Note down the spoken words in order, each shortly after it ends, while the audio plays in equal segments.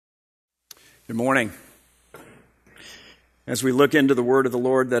Good morning. As we look into the word of the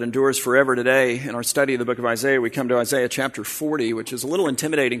Lord that endures forever today, in our study of the book of Isaiah, we come to Isaiah chapter 40, which is a little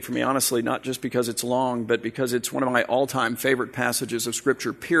intimidating for me, honestly, not just because it's long, but because it's one of my all-time favorite passages of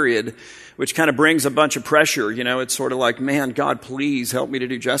Scripture, period, which kind of brings a bunch of pressure. You know, it's sort of like, man, God, please help me to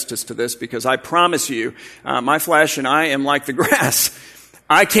do justice to this, because I promise you, my flesh and I am like the grass.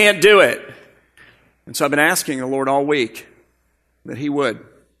 I can't do it. And so I've been asking the Lord all week that He would.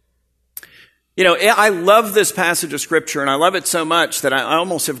 You know, I love this passage of Scripture, and I love it so much that I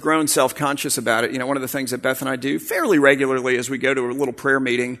almost have grown self-conscious about it. You know, one of the things that Beth and I do fairly regularly as we go to a little prayer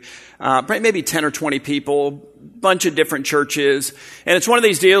meeting, maybe 10 or 20 people, bunch of different churches, and it's one of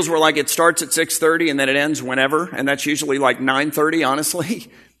these deals where, like, it starts at 6:30 and then it ends whenever, and that's usually like 9:30, honestly.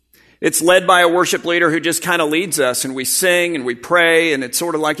 It's led by a worship leader who just kind of leads us, and we sing and we pray, and it's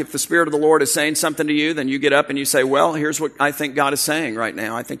sort of like if the Spirit of the Lord is saying something to you, then you get up and you say, well, here's what I think God is saying right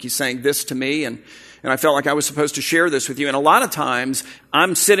now. I think He's saying this to me, and I felt like I was supposed to share this with you. And a lot of times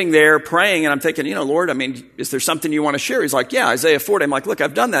I'm sitting there praying and I'm thinking, you know, Lord, I mean, is there something you want to share? He's like, yeah, Isaiah 40. I'm like, look,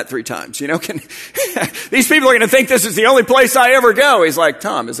 I've done that 3 times. You know, these people are going to think this is the only place I ever go. He's like,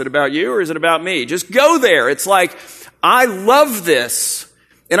 Tom, is it about you or is it about me? Just go there. It's like, I love this.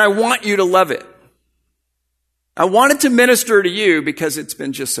 And I want you to love it. I want it to minister to you because it's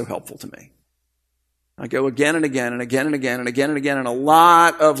been just so helpful to me. I go again and again and again and again and again and again and a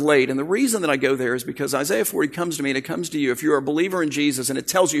lot of late. And the reason that I go there is because Isaiah 40 comes to me and it comes to you if you're a believer in Jesus, and it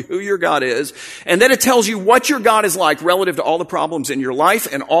tells you who your God is, and then it tells you what your God is like relative to all the problems in your life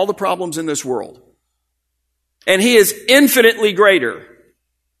and all the problems in this world. And He is infinitely greater.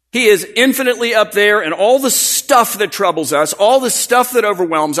 He is infinitely up there, and all the stuff that troubles us, all the stuff that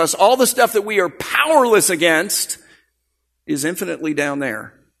overwhelms us, all the stuff that we are powerless against is infinitely down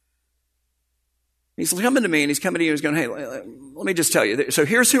there. He's coming to me, and He's coming to you, and He's going, hey, let me just tell you. So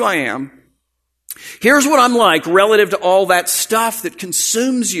here's who I am. Here's what I'm like relative to all that stuff that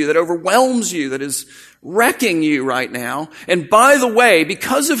consumes you, that overwhelms you, that is wrecking you right now. And by the way,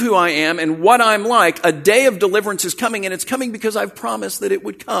 because of who I am and what I'm like, a day of deliverance is coming, and it's coming because I've promised that it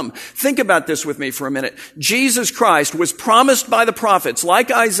would come. Think about this with me for a minute. Jesus Christ was promised by the prophets,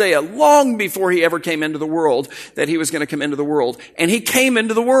 like Isaiah, long before He ever came into the world, that He was going to come into the world. And He came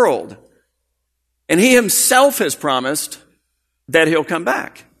into the world. And He Himself has promised that He'll come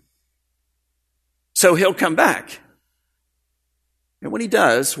back. So He'll come back. And when He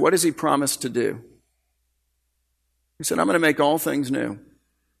does, what does He promise to do? He said, I'm going to make all things new.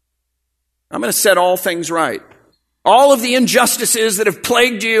 I'm going to set all things right. All of the injustices that have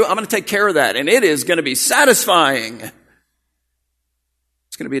plagued you, I'm going to take care of that. And it is going to be satisfying.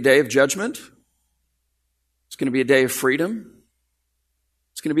 It's going to be a day of judgment. It's going to be a day of freedom.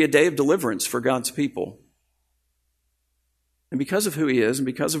 It's going to be a day of deliverance for God's people. And because of who He is and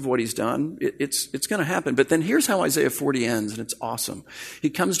because of what He's done, it's going to happen. But then here's how Isaiah 40 ends, and it's awesome. He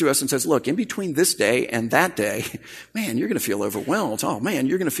comes to us and says, look, in between this day and that day, man, you're going to feel overwhelmed. Oh, man,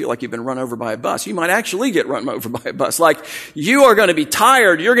 you're going to feel like you've been run over by a bus. You might actually get run over by a bus. Like, you are going to be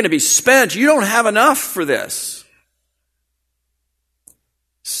tired. You're going to be spent. You don't have enough for this.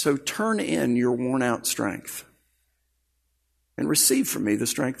 So turn in your worn-out strength and receive from me the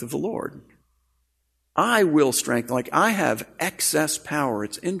strength of the Lord. I will strengthen, like I have excess power.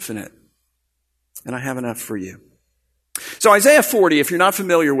 It's infinite. And I have enough for you. So Isaiah 40, if you're not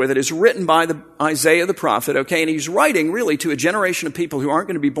familiar with it, is written by Isaiah the prophet, okay? And he's writing really to a generation of people who aren't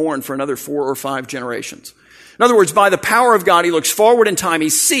going to be born for another 4 or 5 generations. In other words, by the power of God, he looks forward in time. He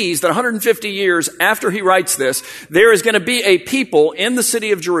sees that 150 years after he writes this, there is going to be a people in the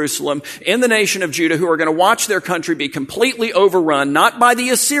city of Jerusalem, in the nation of Judah, who are going to watch their country be completely overrun, not by the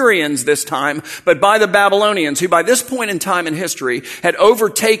Assyrians this time, but by the Babylonians, who by this point in time in history had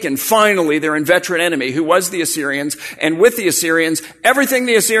overtaken finally their inveterate enemy, who was the Assyrians, and with the Assyrians, everything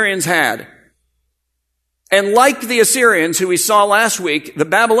the Assyrians had. And like the Assyrians, who we saw last week, the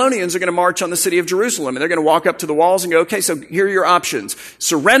Babylonians are going to march on the city of Jerusalem. And they're going to walk up to the walls and go, okay, so here are your options.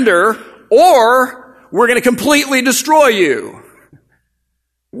 Surrender, or we're going to completely destroy you.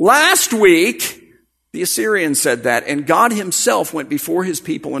 Last week, the Assyrians said that, and God Himself went before His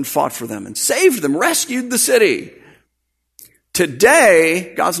people and fought for them and saved them, rescued the city.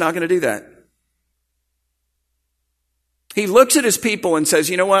 Today, God's not going to do that. He looks at His people and says,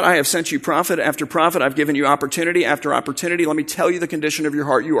 you know what? I have sent you prophet after prophet. I've given you opportunity after opportunity. Let me tell you the condition of your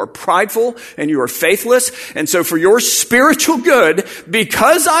heart. You are prideful and you are faithless. And so for your spiritual good,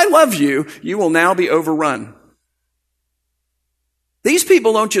 because I love you, you will now be overrun. These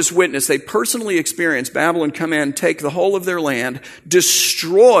people don't just witness, they personally experience Babylon come in, take the whole of their land,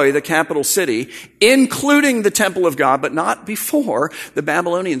 destroy the capital city, including the temple of God, but not before the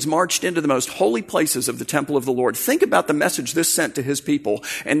Babylonians marched into the most holy places of the temple of the Lord. Think about the message this sent to his people,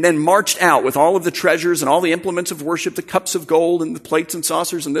 and then marched out with all of the treasures and all the implements of worship, the cups of gold and the plates and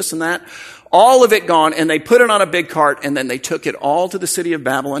saucers and this and that. All of it gone, and they put it on a big cart, and then they took it all to the city of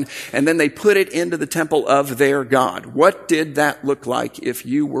Babylon, and then they put it into the temple of their God. What did that look like if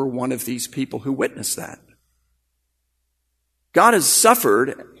you were one of these people who witnessed that? God has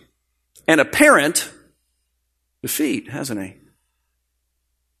suffered an apparent defeat, hasn't he?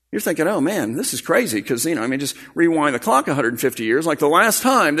 You're thinking, oh man, this is crazy because, just rewind the clock 150 years. Like the last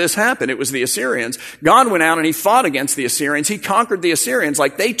time this happened, it was the Assyrians. God went out and he fought against the Assyrians. He conquered the Assyrians.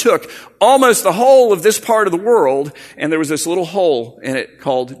 Like they took almost the whole of this part of the world, and there was this little hole in it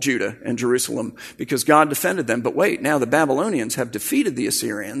called Judah and Jerusalem because God defended them. But wait, now the Babylonians have defeated the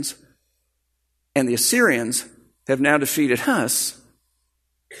Assyrians, and the Assyrians have now defeated us.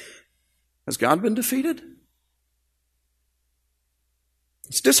 Has God been defeated?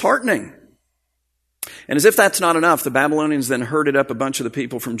 It's disheartening. And as if that's not enough, the Babylonians then herded up a bunch of the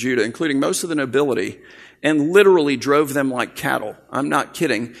people from Judah, including most of the nobility, and literally drove them like cattle. I'm not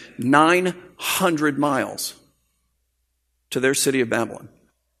kidding. 900 miles to their city of Babylon.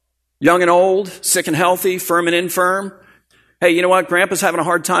 Young and old, sick and healthy, firm and infirm. Hey, you know what? Grandpa's having a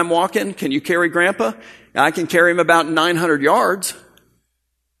hard time walking. Can you carry Grandpa? I can carry him about 900 yards.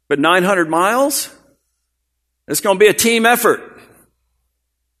 But 900 miles? It's going to be a team effort.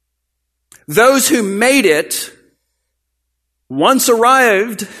 Those who made it, once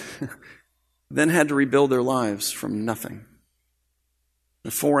arrived, then had to rebuild their lives from nothing.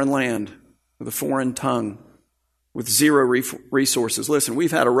 A foreign land, with a foreign tongue, with zero resources. Listen,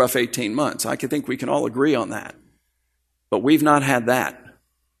 we've had a rough 18 months. I think we can all agree on that. But we've not had that.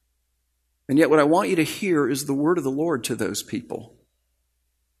 And yet what I want you to hear is the word of the Lord to those people.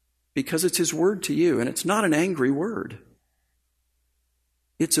 Because it's his word to you, and it's not an angry word.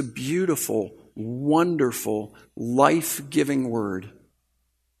 It's a beautiful, wonderful, life-giving word.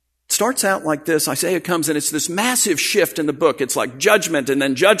 It starts out like this. Isaiah comes and it's this massive shift in the book. It's like judgment and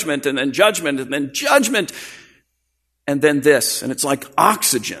then judgment and then judgment and then judgment and then this. And it's like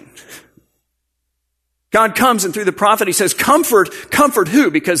oxygen. God comes and through the prophet he says, comfort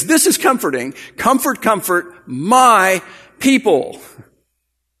who? Because this is comforting. Comfort my people.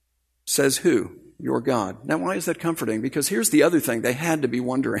 Says who? Your God. Now, why is that comforting? Because here's the other thing they had to be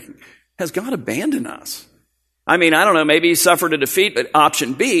wondering. Has God abandoned us? I don't know, maybe he suffered a defeat, but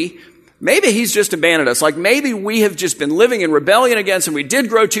option B, maybe he's just abandoned us. Like maybe we have just been living in rebellion against him. We did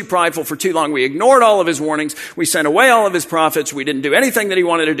grow too prideful for too long. We ignored all of his warnings. We sent away all of his prophets. We didn't do anything that he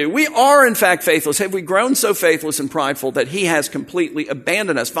wanted to do. We are, in fact, faithless. Have we grown so faithless and prideful that he has completely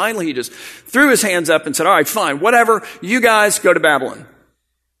abandoned us? Finally, he just threw his hands up and said, all right, fine, whatever. You guys go to Babylon.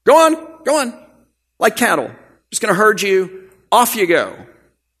 Go on. Like cattle. Just going to herd you. Off you go.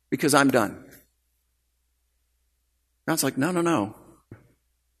 Because I'm done. God's like, no.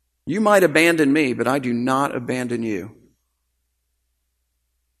 You might abandon me, but I do not abandon you.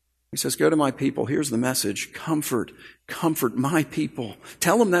 He says, go to my people. Here's the message. Comfort my people.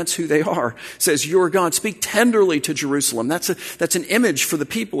 Tell them that's who they are. Says, your God. Speak tenderly to Jerusalem. That's an image for the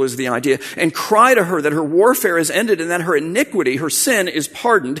people is the idea. And cry to her that her warfare is ended and that her iniquity, her sin is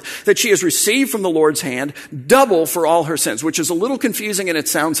pardoned, that she has received from the Lord's hand double for all her sins, which is a little confusing and it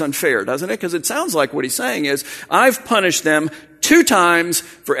sounds unfair, doesn't it? Because it sounds like what he's saying is, I've punished them 2 times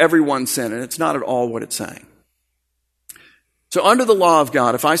for every one sin. And it's not at all what it's saying. So under the law of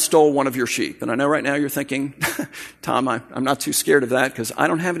God, if I stole one of your sheep, and I know right now you're thinking, Tom, I'm not too scared of that because I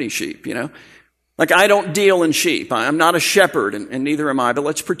don't have any sheep, Like I don't deal in sheep. I'm not a shepherd and neither am I, but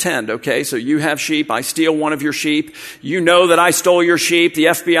let's pretend, okay? So you have sheep. I steal one of your sheep. You know that I stole your sheep. The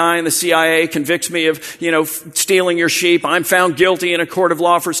FBI and the CIA convicts me of, stealing your sheep. I'm found guilty in a court of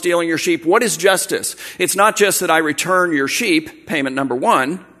law for stealing your sheep. What is justice? It's not just that I return your sheep, payment number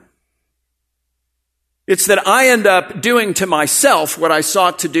 1. It's that I end up doing to myself what I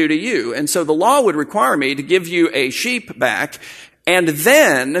sought to do to you. And so the law would require me to give you a sheep back. And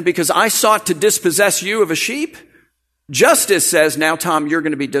then, because I sought to dispossess you of a sheep, justice says, now, Tom, you're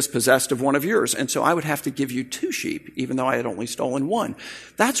going to be dispossessed of one of yours. And so I would have to give you 2 sheep, even though I had only stolen 1.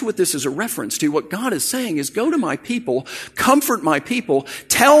 That's what this is a reference to. What God is saying is, go to my people, comfort my people,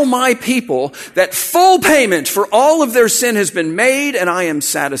 tell my people that full payment for all of their sin has been made, and I am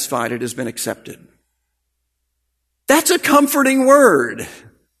satisfied it has been accepted. That's a comforting word.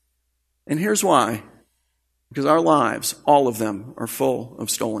 And here's why. Because our lives, all of them, are full of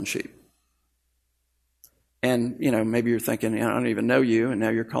stolen sheep. And, maybe you're thinking, I don't even know you, and now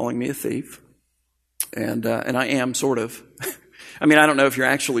you're calling me a thief. And I am, sort of. I don't know if you're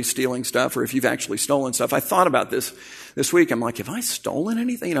actually stealing stuff or if you've actually stolen stuff. I thought about this week. I'm like, have I stolen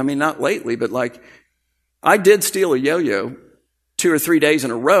anything? Not lately, but I did steal a yo-yo 2 or 3 days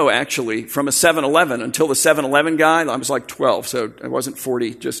in a row, actually, from a 7-Eleven until the 7-Eleven guy. I was 12, so I wasn't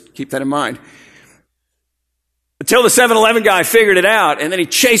 40. Just keep that in mind. Until the 7-Eleven guy figured it out, and then he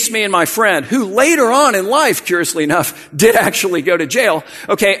chased me and my friend, who later on in life, curiously enough, did actually go to jail,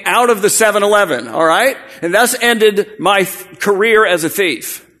 out of the 7-Eleven, all right? And thus ended my career as a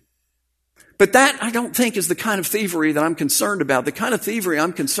thief. But that, I don't think, is the kind of thievery that I'm concerned about. The kind of thievery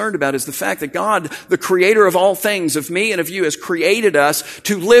I'm concerned about is the fact that God, the creator of all things, of me and of you, has created us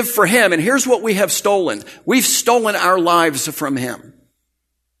to live for Him. And here's what we have stolen. We've stolen our lives from Him.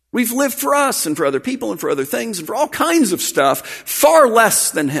 We've lived for us and for other people and for other things and for all kinds of stuff, far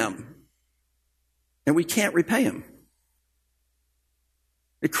less than Him. And we can't repay Him.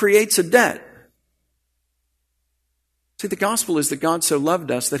 It creates a debt. See, the gospel is that God so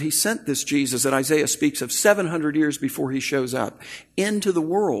loved us that He sent this Jesus that Isaiah speaks of 700 years before He shows up into the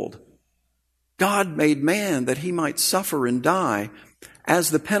world. God made man that He might suffer and die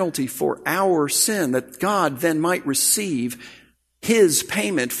as the penalty for our sin, that God then might receive His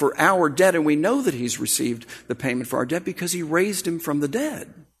payment for our debt. And we know that He's received the payment for our debt because He raised Him from the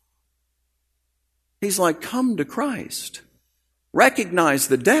dead. He's like, come to Christ. Recognize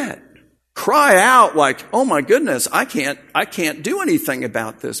the debt. Cry out like, oh my goodness, I can't do anything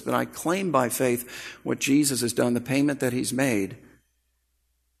about this, but I claim by faith what Jesus has done, the payment that He's made.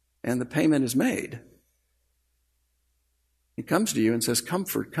 And the payment is made. He comes to you and says,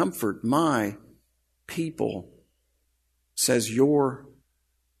 comfort, comfort my people, says your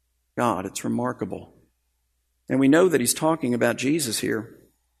God. It's remarkable. And we know that He's talking about Jesus here,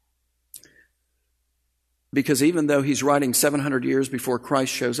 because even though He's writing 700 years before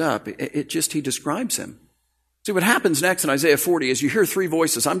Christ shows up, He describes Him. See, what happens next in Isaiah 40 is you hear 3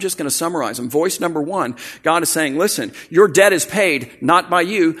 voices. I'm just going to summarize them. Voice number 1, God is saying, listen, your debt is paid, not by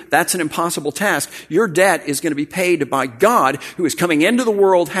you. That's an impossible task. Your debt is going to be paid by God, who is coming into the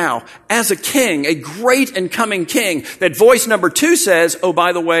world, how? As a king, a great and coming king. That voice number 2 says, oh,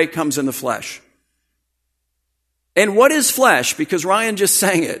 by the way, comes in the flesh. And what is flesh? Because Ryan just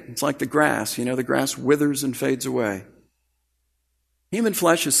sang it. It's like the grass. The grass withers and fades away. Human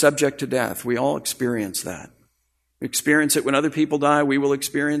flesh is subject to death. We all experience that. We experience it when other people die. We will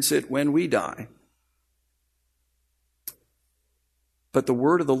experience it when we die. But the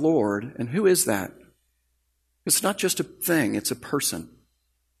word of the Lord, and who is that? It's not just a thing. It's a person.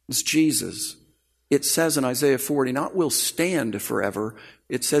 It's Jesus. It says in Isaiah 40, not will stand forever.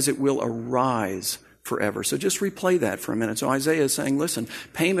 It says it will arise forever. So just replay that for a minute. So Isaiah is saying, listen,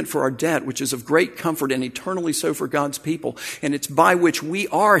 payment for our debt, which is of great comfort and eternally so for God's people, and it's by which we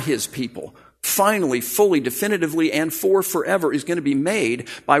are His people, finally, fully, definitively, and for forever, is going to be made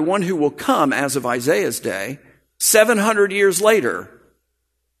by one who will come as of Isaiah's day, 700 years later.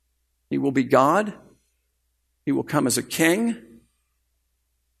 He will be God. He will come as a king.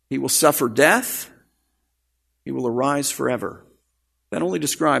 He will suffer death. He will arise forever. That only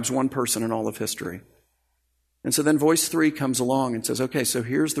describes one person in all of history. And so then voice 3 comes along and says, okay, so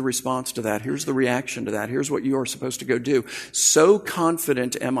here's the response to that. Here's the reaction to that. Here's what you are supposed to go do. So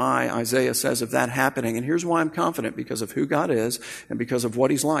confident am I, Isaiah says, of that happening. And here's why I'm confident, because of who God is and because of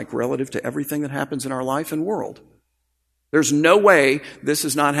what He's like relative to everything that happens in our life and world. There's no way this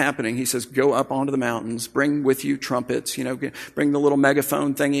is not happening. He says, go up onto the mountains, bring with you trumpets, bring the little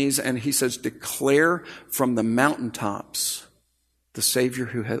megaphone thingies. And He says, declare from the mountaintops the Savior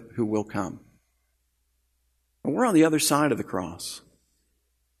who will come. And we're on the other side of the cross.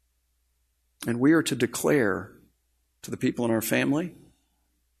 And we are to declare to the people in our family,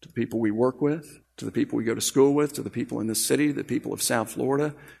 to the people we work with, to the people we go to school with, to the people in this city, the people of South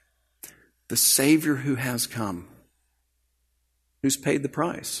Florida, the Savior who has come, who's paid the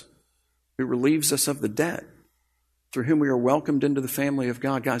price, who relieves us of the debt, through whom we are welcomed into the family of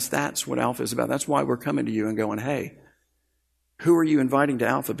God. Guys, that's what Alpha is about. That's why we're coming to you and going, hey, who are you inviting to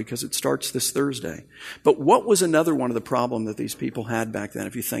Alpha? Because it starts this Thursday. But what was another one of the problems that these people had back then,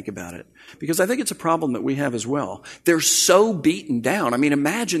 if you think about it? Because I think it's a problem that we have as well. They're so beaten down.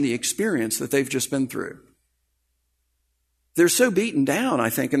 Imagine the experience that they've just been through. They're so beaten down,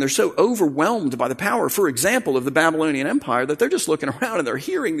 I think, and they're so overwhelmed by the power, for example, of the Babylonian Empire, that they're just looking around and they're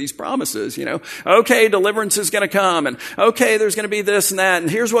hearing these promises, okay, deliverance is going to come, and okay, there's going to be this and that,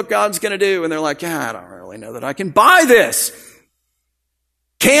 and here's what God's going to do. And they're like, I don't really know that I can buy this.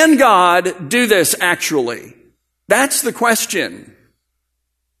 Can God do this actually? That's the question.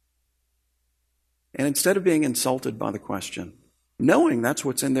 And instead of being insulted by the question, knowing that's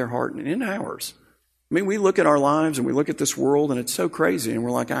what's in their heart and in ours. I mean, we look at our lives and we look at this world and it's so crazy and we're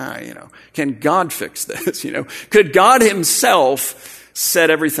like, can God fix this? Could God himself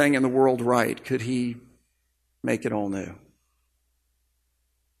set everything in the world right? Could he make it all new?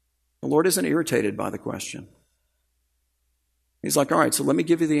 The Lord isn't irritated by the question. He's like, all right, so let me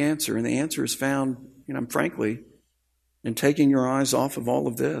give you the answer. And the answer is found, frankly, in taking your eyes off of all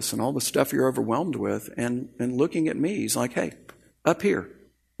of this and all the stuff you're overwhelmed with and looking at me. He's like, hey, up here,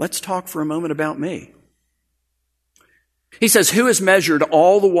 let's talk for a moment about me. He says, who has measured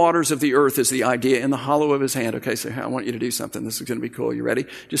all the waters of the earth is the idea in the hollow of his hand. Okay, so I want you to do something. This is going to be cool. You ready?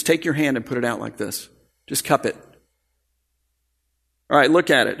 Just take your hand and put it out like this. Just cup it. All right,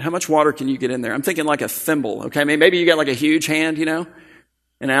 look at it. How much water can you get in there? I'm thinking like a thimble, okay? Maybe you got like a huge hand,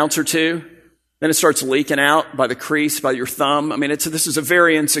 an ounce or two. Then it starts leaking out by the crease, by your thumb. This is a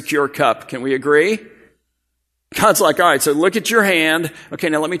very insecure cup. Can we agree? God's like, all right, so look at your hand. Okay,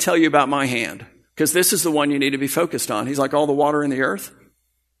 now let me tell you about my hand. Because this is the one you need to be focused on. He's like, all the water in the earth?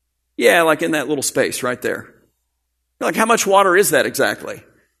 Yeah, like in that little space right there. You're like, how much water is that exactly?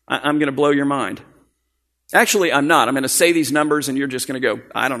 I'm going to blow your mind. Actually, I'm not. I'm going to say these numbers and you're just going to go,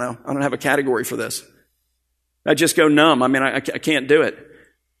 I don't know. I don't have a category for this. I just go numb. I can't do it.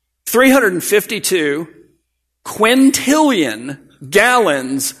 352 quintillion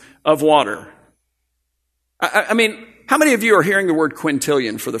gallons of water. How many of you are hearing the word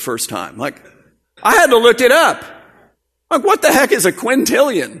quintillion for the first time? Like, I had to look it up. Like, what the heck is a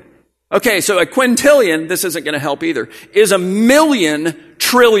quintillion? Okay, so a quintillion, this isn't going to help either, is 1,000,000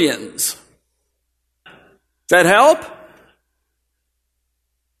 trillions. Does that help?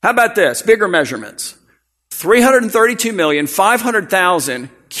 How about this? Bigger measurements. 332,500,000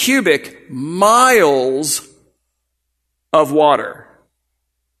 cubic miles of water.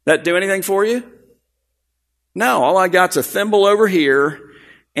 That do anything for you? No, all I got's a thimble over here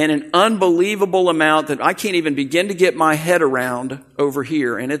and an unbelievable amount that I can't even begin to get my head around over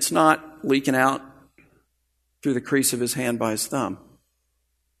here. And it's not leaking out through the crease of his hand by his thumb.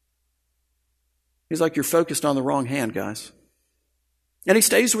 He's like, you're focused on the wrong hand, guys. And he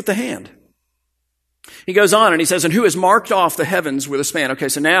stays with the hand. He goes on and he says, and who has marked off the heavens with a span? Okay,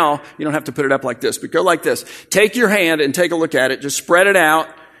 so now you don't have to put it up like this, but go like this. Take your hand and take a look at it. Just spread it out,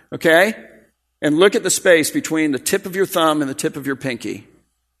 okay? And look at the space between the tip of your thumb and the tip of your pinky.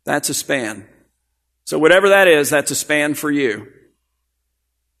 That's a span. So whatever that is, that's a span for you.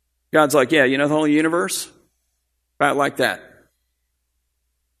 God's like, yeah, the whole universe? About like that.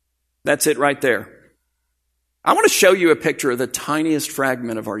 That's it right there. I want to show you a picture of the tiniest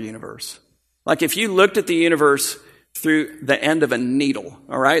fragment of our universe. Like if you looked at the universe through the end of a needle,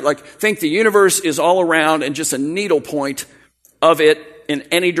 all right? Like think the universe is all around and just a needle point of it in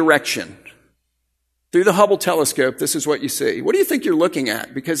any direction. Through the Hubble telescope, this is what you see. What do you think you're looking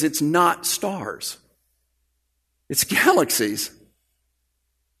at? Because it's not stars. It's galaxies.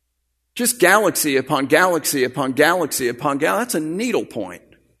 Just galaxy upon galaxy upon galaxy upon galaxy. That's a needle point.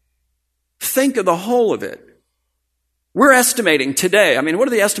 Think of the whole of it. We're estimating today, what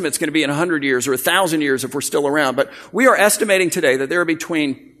are the estimates going to be in 100 years or 1,000 years if we're still around? But we are estimating today that there are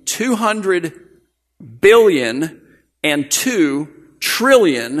between 200 billion and 2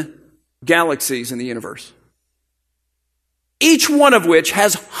 trillion galaxies in the universe. Each one of which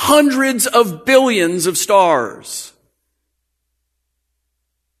has hundreds of billions of stars.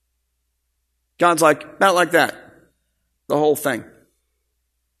 God's like, about like that. The whole thing.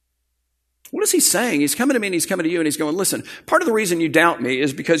 What is he saying? He's coming to me and he's coming to you and he's going, listen, part of the reason you doubt me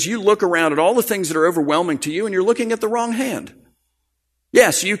is because you look around at all the things that are overwhelming to you and you're looking at the wrong hand.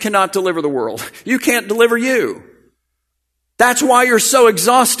 Yes, you cannot deliver the world. You can't deliver you. That's why you're so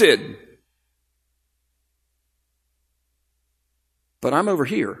exhausted. But I'm over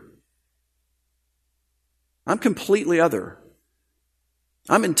here. I'm completely other.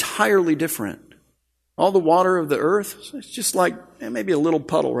 I'm entirely different. All the water of the earth, it's just like maybe a little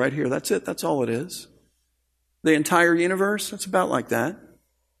puddle right here. That's it. That's all it is. The entire universe, it's about like that.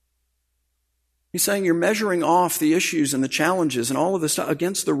 He's saying you're measuring off the issues and the challenges and all of this stuff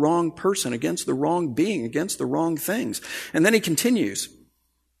against the wrong person, against the wrong being, against the wrong things. And then he continues.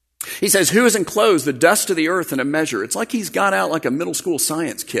 He says, who has enclosed the dust of the earth in a measure? It's like he's got out like a middle school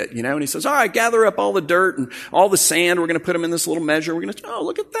science kit, and he says, all right, gather up all the dirt and all the sand. We're going to put them in this little measure. We're going to,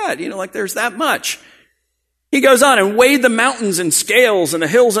 look at that. Like there's that much. He goes on and weighed the mountains in scales and the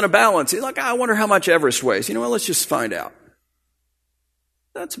hills in a balance. He's like, I wonder how much Everest weighs. Let's just find out.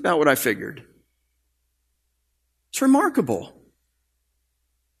 That's about what I figured. It's remarkable.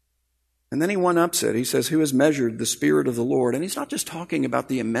 And then he one-ups it. He says, who has measured the Spirit of the Lord? And he's not just talking about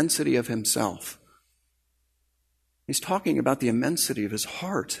the immensity of himself. He's talking about the immensity of his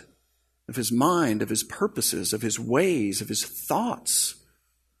heart, of his mind, of his purposes, of his ways, of his thoughts.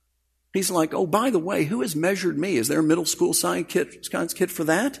 He's like, oh, by the way, who has measured me? Is there a middle school science kit for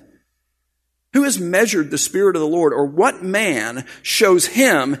that? Who has measured the Spirit of the Lord? Or what man shows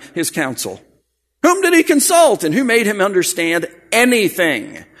him his counsel? Whom did he consult, and who made him understand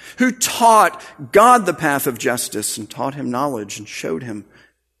anything? Who taught God the path of justice and taught him knowledge and showed him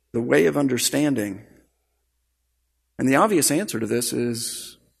the way of understanding? And the obvious answer to this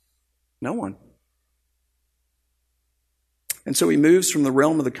is no one. And so he moves from the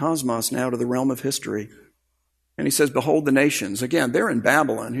realm of the cosmos now to the realm of history. And he says, behold the nations. Again, they're in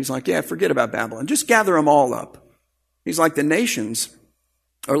Babylon. He's like, yeah, forget about Babylon. Just gather them all up. He's like, the nations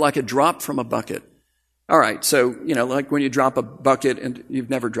are like a drop from a bucket. All right, so, like when you drop a bucket, and you've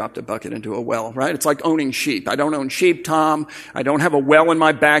never dropped a bucket into a well, right? It's like owning sheep. I don't own sheep, Tom. I don't have a well in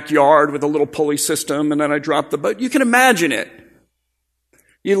my backyard with a little pulley system, and then I drop the bucket. You can imagine it.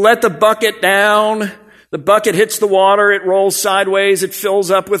 You let the bucket down. The bucket hits the water, it rolls sideways, it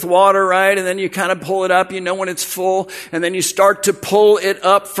fills up with water, right? And then you kind of pull it up, you know when it's full, and then you start to pull it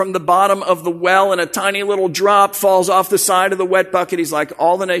up from the bottom of the well, and a tiny little drop falls off the side of the wet bucket. He's like,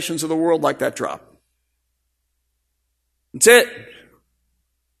 all the nations of the world like that drop. That's it.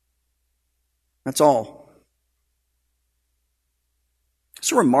 That's all.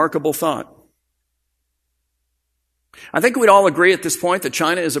 It's a remarkable thought. I think we'd all agree at this point that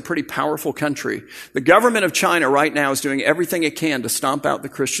China is a pretty powerful country. The government of China right now is doing everything it can to stomp out the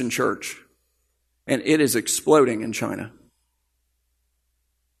Christian church. And it is exploding in China.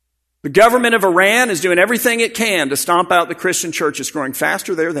 The government of Iran is doing everything it can to stomp out the Christian church. It's growing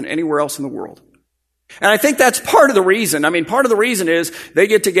faster there than anywhere else in the world. And I think that's part of the reason. Part of the reason is they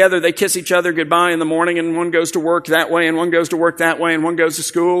get together, they kiss each other goodbye in the morning, and one goes to work that way, and one goes to work that way, and one goes to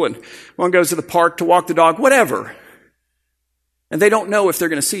school, and one goes to the park to walk the dog, whatever. And they don't know if they're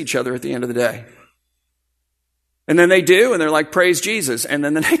going to see each other at the end of the day. And then they do, and they're like, praise Jesus, and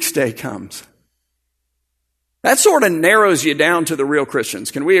then the next day comes. That sort of narrows you down to the real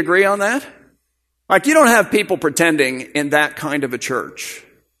Christians. Can we agree on that? Like, you don't have people pretending in that kind of a church.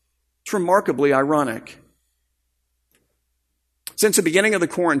 It's remarkably ironic. Since the beginning of the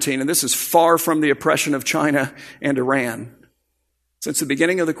quarantine, and this is far from the oppression of China and Iran, since the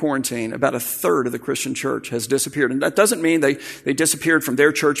beginning of the quarantine, about a third of the Christian church has disappeared. And that doesn't mean they disappeared from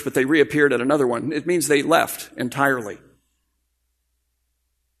their church, but they reappeared at another one. It means they left entirely.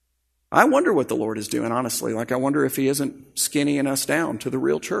 I wonder what the Lord is doing, honestly. I wonder if he isn't skinnying us down to the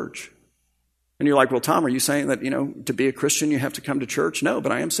real church. And you're like, well, Tom, are you saying that, to be a Christian, you have to come to church? No,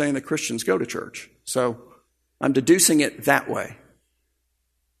 but I am saying that Christians go to church. So I'm deducing it that way.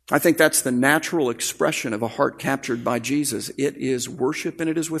 I think that's the natural expression of a heart captured by Jesus. It is worship, and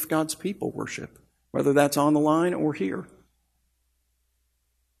it is with God's people worship, whether that's on the line or here.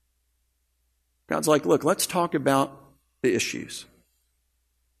 God's like, look, let's talk about the issues.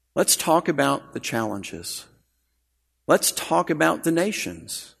 Let's talk about the challenges. Let's talk about the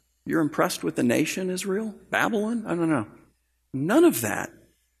nations. You're impressed with the nation, Israel? Babylon? I don't know. None of that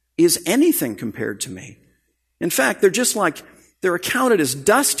is anything compared to me. In fact, they're accounted as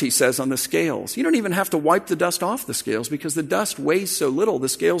dust, he says, on the scales. You don't even have to wipe the dust off the scales because the dust weighs so little, the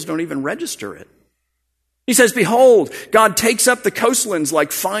scales don't even register it. He says, behold, God takes up the coastlands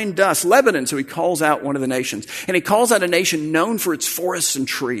like fine dust, Lebanon, so he calls out one of the nations. And he calls out a nation known for its forests and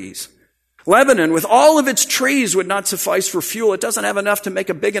trees. Lebanon, with all of its trees, would not suffice for fuel. It doesn't have enough to make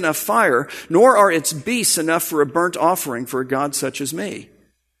a big enough fire, nor are its beasts enough for a burnt offering for a God such as me.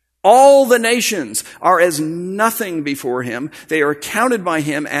 All the nations are as nothing before him. They are counted by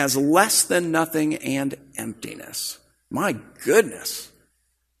him as less than nothing and emptiness. My goodness.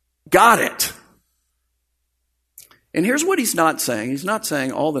 Got it. And here's what he's not saying. He's not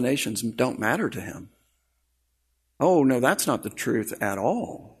saying all the nations don't matter to him. Oh, no, that's not the truth at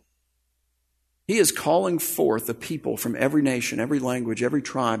all. He is calling forth a people from every nation, every language, every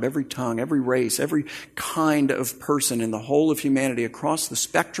tribe, every tongue, every race, every kind of person in the whole of humanity, across the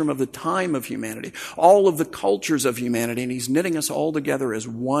spectrum of the time of humanity, all of the cultures of humanity, and he's knitting us all together as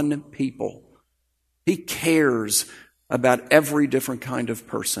one people. He cares about every different kind of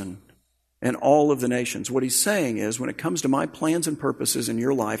person and all of the nations. What he's saying is, when it comes to my plans and purposes in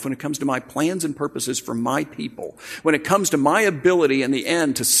your life, when it comes to my plans and purposes for my people, when it comes to my ability in the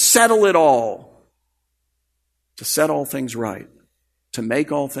end to settle it all, to set all things right, to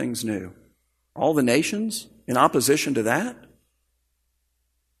make all things new, all the nations in opposition to that,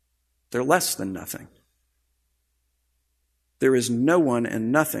 they're less than nothing. There is no one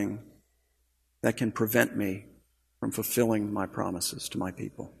and nothing that can prevent me from fulfilling my promises to my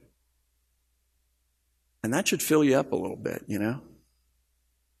people. And that should fill you up a little bit, you know?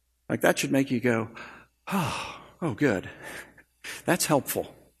 Like that should make you go, oh, good. That's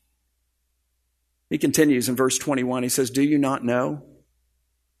helpful. He continues in verse 21. He says, do you not know?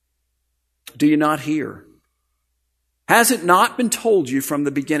 Do you not hear? Has it not been told you from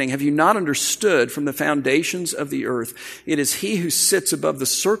the beginning? Have you not understood from the foundations of the earth? It is he who sits above the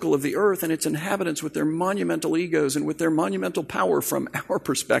circle of the earth and its inhabitants with their monumental egos and with their monumental power from our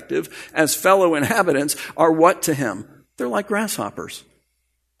perspective as fellow inhabitants are what to him? They're like grasshoppers.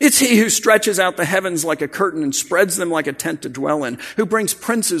 It's he who stretches out the heavens like a curtain and spreads them like a tent to dwell in, who brings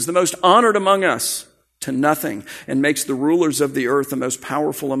princes, the most honored among us, to nothing and makes the rulers of the earth, the most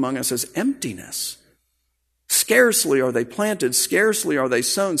powerful among us, as emptiness. Scarcely are they planted, scarcely are they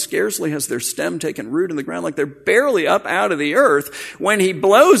sown, scarcely has their stem taken root in the ground, like they're barely up out of the earth when he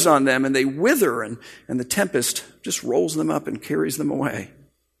blows on them and they wither and the tempest just rolls them up and carries them away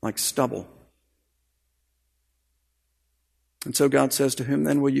like stubble. And so God says, to whom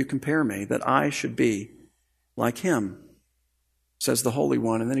then will you compare me, that I should be like him, says the Holy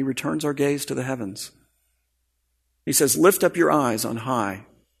One. And then he returns our gaze to the heavens. He says, lift up your eyes on high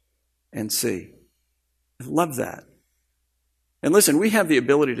and see. I love that. And listen, we have the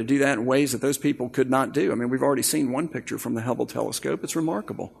ability to do that in ways that those people could not do. I mean, we've already seen one picture from the Hubble telescope. It's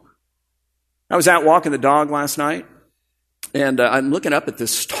remarkable. I was out walking the dog last night, and I'm looking up at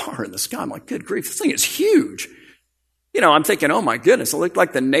this star in the sky. I'm like, good grief, this thing is huge. You know, I'm thinking, oh my goodness, it looked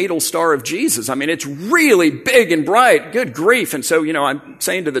like the natal star of Jesus. I mean, it's really big and bright. Good grief. And so, you know, I'm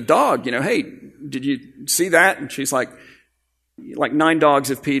saying to the dog, you know, hey, did you see that? And she's like 9 dogs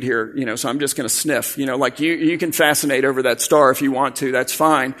have peed here, you know, so I'm just going to sniff, you know, like you can fascinate over that star if you want to, that's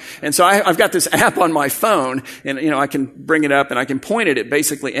fine. And so I've got this app on my phone and, you know, I can bring it up and I can point it at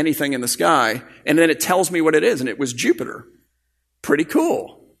basically anything in the sky and then it tells me what it is. And it was Jupiter. Pretty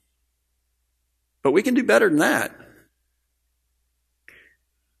cool. But we can do better than that.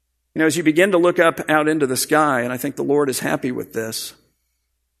 You know, as you begin to look up out into the sky, and I think the Lord is happy with this,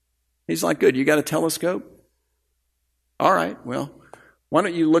 he's like, good, you got a telescope? All right, well, why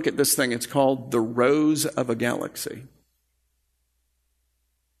don't you look at this thing? It's called the rose of a galaxy.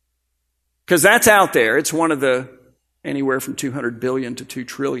 Because that's out there. It's one of the anywhere from 200 billion to 2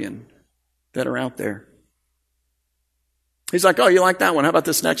 trillion that are out there. He's like, oh, you like that one? How about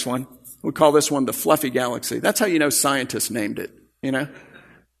this next one? We call this one the fluffy galaxy. That's how you know scientists named it, you know?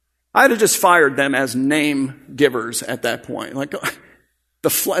 I'd have just fired them as name givers at that point. Like,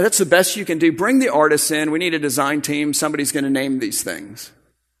 that's the best you can do. Bring the artists in. We need a design team. Somebody's going to name these things.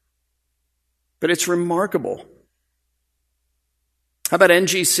 But it's remarkable. How about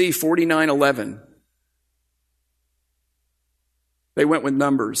NGC 4911? They went with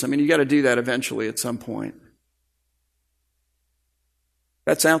numbers. I mean, you got to do that eventually at some point.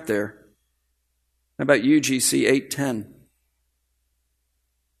 That's out there. How about UGC 810?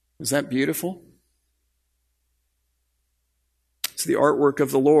 Is that beautiful? It's the artwork of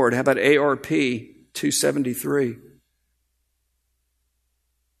the Lord. How about ARP 273?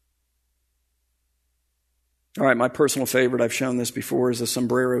 All right, my personal favorite, I've shown this before, is the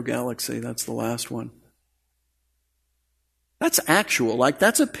Sombrero Galaxy. That's the last one. That's actual. Like,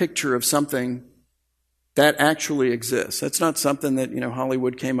 that's a picture of something that actually exists. That's not something that, you know,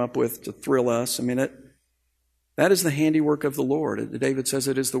 Hollywood came up with to thrill us. I mean, that is the handiwork of the Lord. David says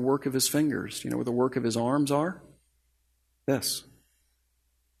it is the work of his fingers. You know where the work of his arms are? This.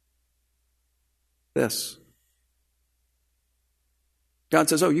 God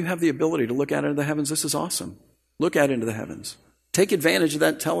says, oh, you have the ability to look out into the heavens. This is awesome. Look out into the heavens. Take advantage of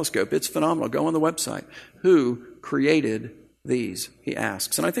that telescope. It's phenomenal. Go on the website. Who created these? He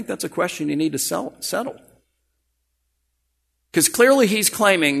asks. And I think that's a question you need to settle. Because clearly he's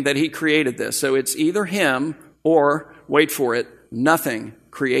claiming that he created this. So it's either him or, wait for it, nothing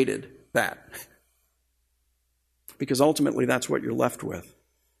created that. Because ultimately that's what you're left with.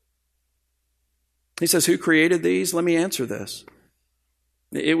 He says, who created these? Let me answer this.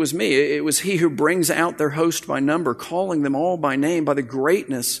 It was me. It was he who brings out their host by number, calling them all by name, by the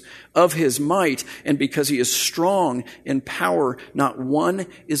greatness of his might. And because he is strong in power, not one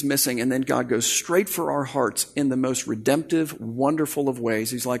is missing. And then God goes straight for our hearts in the most redemptive, wonderful of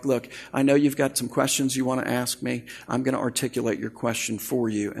ways. He's like, look, I know you've got some questions you want to ask me. I'm going to articulate your question for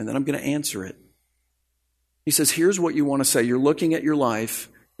you, and then I'm going to answer it. He says, here's what you want to say. You're looking at your life.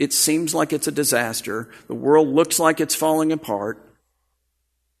 It seems like it's a disaster. The world looks like it's falling apart.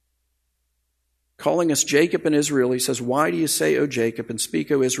 Calling us Jacob and Israel, he says, why do you say, O Jacob, and speak,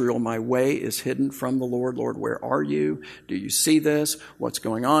 O Israel, my way is hidden from the Lord. Lord, where are you? Do you see this? What's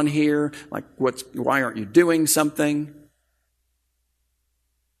going on here? Like, why aren't you doing something?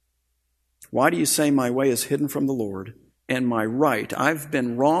 Why do you say my way is hidden from the Lord, and my right? I've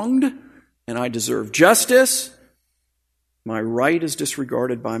been wronged, and I deserve justice. My right is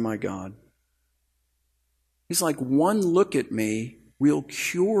disregarded by my God. He's like, one look at me will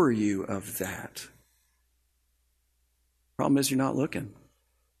cure you of that. Problem is, you're not looking.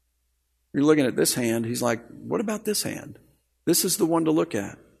 You're looking at this hand. He's like, what about this hand? This is the one to look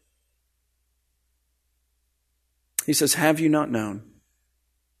at. He says, have you not known?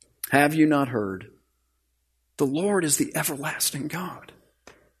 Have you not heard? The Lord is the everlasting God,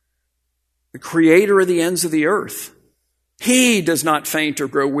 the creator of the ends of the earth. He does not faint or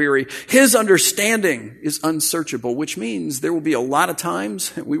grow weary. His understanding is unsearchable, which means there will be a lot of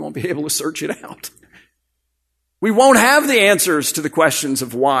times we won't be able to search it out. We won't have the answers to the questions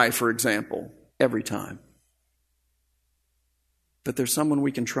of why, for example, every time. But there's someone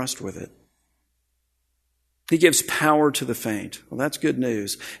we can trust with it. He gives power to the faint. Well, that's good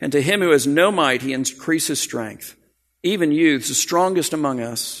news. And to him who has no might, he increases strength. Even youths, the strongest among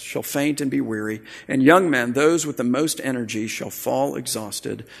us, shall faint and be weary, and young men, those with the most energy, shall fall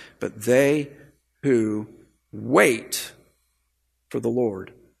exhausted. But they who wait for the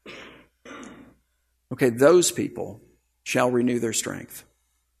Lord, okay, those people shall renew their strength.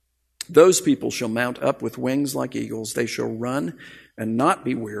 Those people shall mount up with wings like eagles. They shall run and not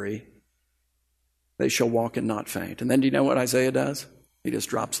be weary. They shall walk and not faint. And then do you know what Isaiah does? He just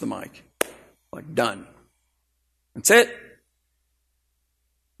drops the mic. Like, done. That's it.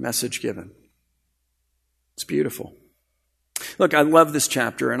 Message given. It's beautiful. Look, I love this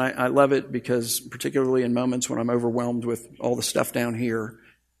chapter, and I love it because particularly in moments when I'm overwhelmed with all the stuff down here,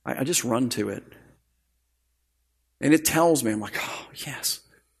 I just run to it. And it tells me, I'm like, oh, yes.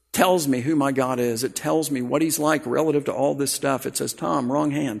 It tells me who my God is. It tells me what he's like relative to all this stuff. It says, Tom, wrong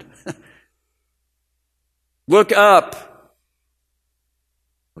hand. Look up.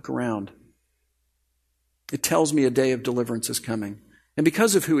 Look around. It tells me a day of deliverance is coming. And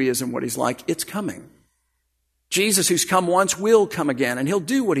because of who he is and what he's like, it's coming. Jesus, who's come once, will come again, and he'll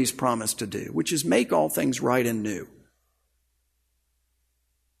do what he's promised to do, which is make all things right and new.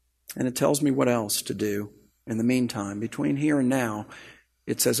 And it tells me what else to do in the meantime. Between here and now,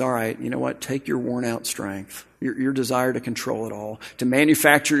 it says, all right, you know what? Take your worn out strength, your desire to control it all, to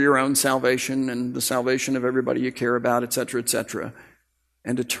manufacture your own salvation and the salvation of everybody you care about, etc.,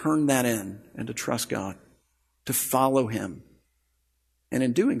 and to turn that in and to trust God, to follow him, and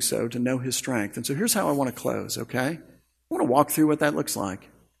in doing so, to know his strength. And so here's how I want to close, okay? I want to walk through what that looks like.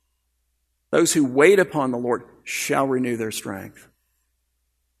 Those who wait upon the Lord shall renew their strength.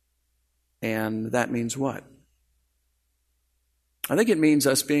 And that means what? I think it means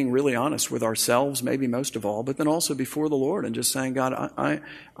us being really honest with ourselves, maybe most of all, but then also before the Lord and just saying, God, I'm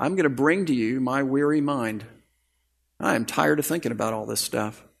going to bring to you my weary mind. I am tired of thinking about all this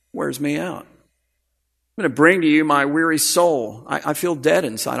stuff. Wears me out. I'm going to bring to you my weary soul. I feel dead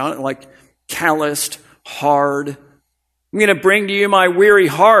inside. I'm like calloused, hard. I'm going to bring to you my weary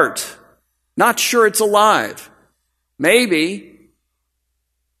heart. Not sure it's alive. Maybe.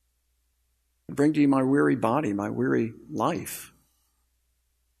 Bring to you my weary body, my weary life.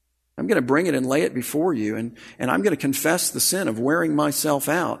 I'm going to bring it and lay it before you, and I'm going to confess the sin of wearing myself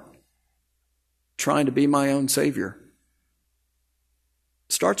out, trying to be my own Savior.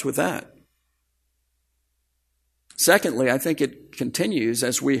 It starts with that. Secondly, I think it continues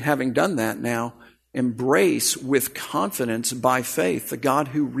as we, having done that now, embrace with confidence by faith the God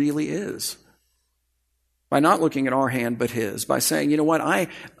who really is. By not looking at our hand but his. By saying, you know what, I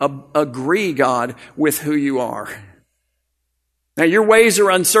agree, God, with who you are. Now, your ways are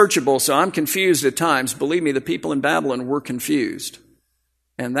unsearchable, so I'm confused at times. Believe me, the people in Babylon were confused.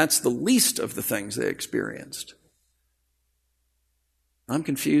 And that's the least of the things they experienced. I'm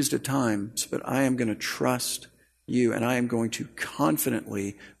confused at times, but I am going to trust you, and I am going to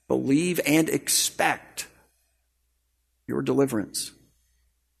confidently believe and expect your deliverance.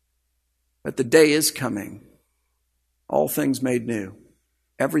 That the day is coming, all things made new,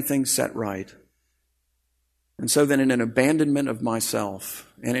 everything set right. And so then in an abandonment of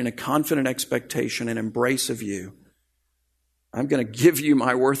myself and in a confident expectation and embrace of you, I'm going to give you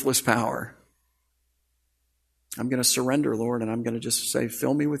my worthless power. I'm going to surrender, Lord, and I'm going to just say,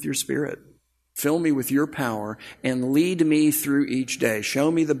 fill me with your Spirit. Fill me with your power and lead me through each day. Show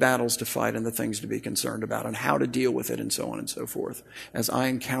me the battles to fight and the things to be concerned about and how to deal with it and so on and so forth as I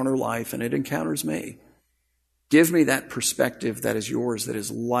encounter life and it encounters me. Give me that perspective that is yours, that is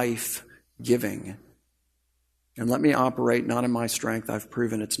life-giving. And let me operate not in my strength. I've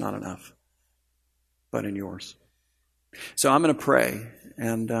proven it's not enough, but in yours. So I'm going to pray.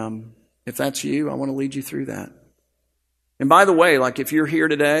 And if that's you, I want to lead you through that. And by the way, like if you're here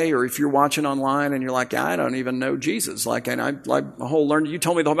today or if you're watching online and you're like, I don't even know Jesus. Like, and I learned, you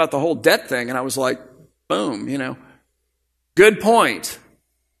told me about the whole debt thing. And I was like, boom, good point.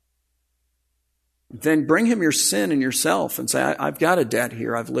 Then bring him your sin and yourself and say, I've got a debt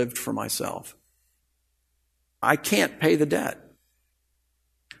here. I've lived for myself. I can't pay the debt.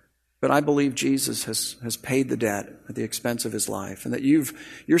 But I believe Jesus has paid the debt at the expense of his life, and that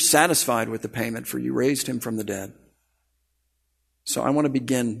you're satisfied with the payment, for you raised him from the dead. So I want to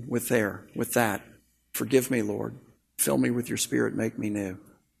begin with that. Forgive me, Lord. Fill me with your Spirit. Make me new.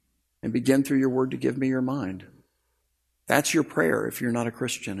 And begin through your word to give me your mind. That's your prayer if you're not a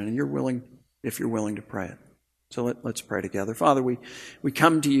Christian, and if you're willing to pray it. So let's pray together. Father, we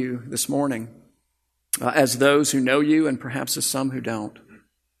come to you this morning as those who know you and perhaps as some who don't.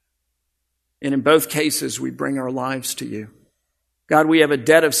 And in both cases, we bring our lives to you. God, we have a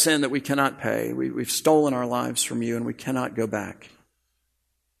debt of sin that we cannot pay. We've stolen our lives from you and we cannot go back.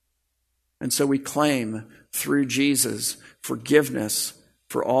 And so we claim through Jesus forgiveness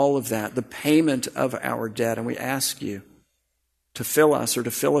for all of that, the payment of our debt. And we ask you to fill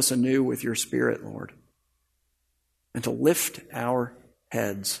us anew with your Spirit, Lord, and to lift our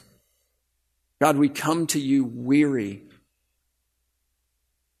heads. God, we come to you weary,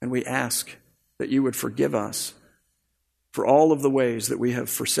 and we ask that you would forgive us for all of the ways that we have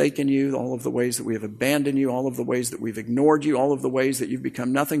forsaken you, all of the ways that we have abandoned you, all of the ways that we've ignored you, all of the ways that you've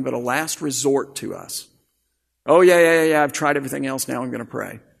become nothing but a last resort to us. Oh, yeah, I've tried everything else, now I'm going to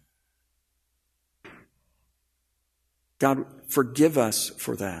pray. God, forgive us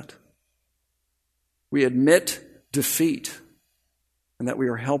for that. We admit defeat and that we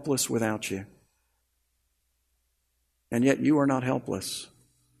are helpless without you. And yet you are not helpless.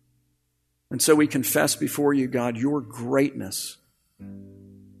 And so we confess before you, God, your greatness,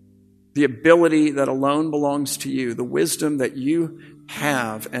 the ability that alone belongs to you, the wisdom that you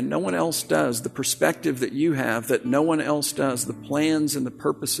have and no one else does, the perspective that you have that no one else does, the plans and the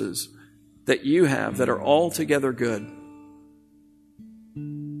purposes that you have that are altogether good.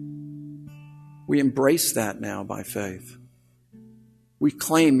 We embrace that now by faith. We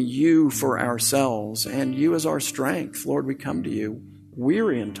claim you for ourselves and you as our strength. Lord, we come to you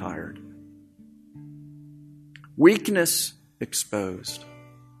weary and tired. Weakness exposed.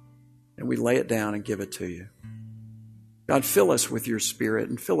 And we lay it down and give it to you. God, fill us with your Spirit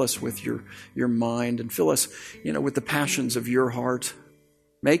and fill us with your mind and fill us, with the passions of your heart.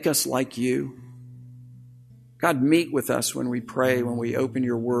 Make us like you. God, meet with us when we pray, when we open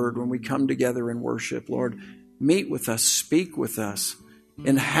your word, when we come together in worship. Lord, meet with us, speak with us,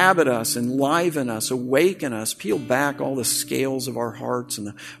 inhabit us, enliven us, awaken us, peel back all the scales of our hearts and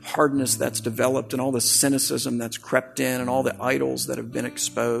the hardness that's developed and all the cynicism that's crept in and all the idols that have been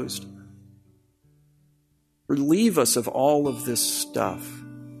exposed. Relieve us of all of this stuff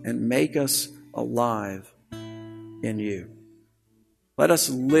and make us alive in you. Let us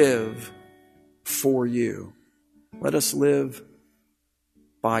live for you. Let us live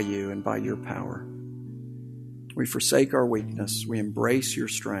by you and by your power. We forsake our weakness. We embrace your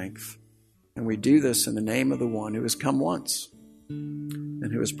strength. And we do this in the name of the one who has come once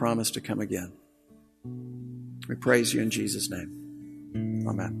and who has promised to come again. We praise you in Jesus' name.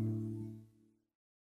 Amen.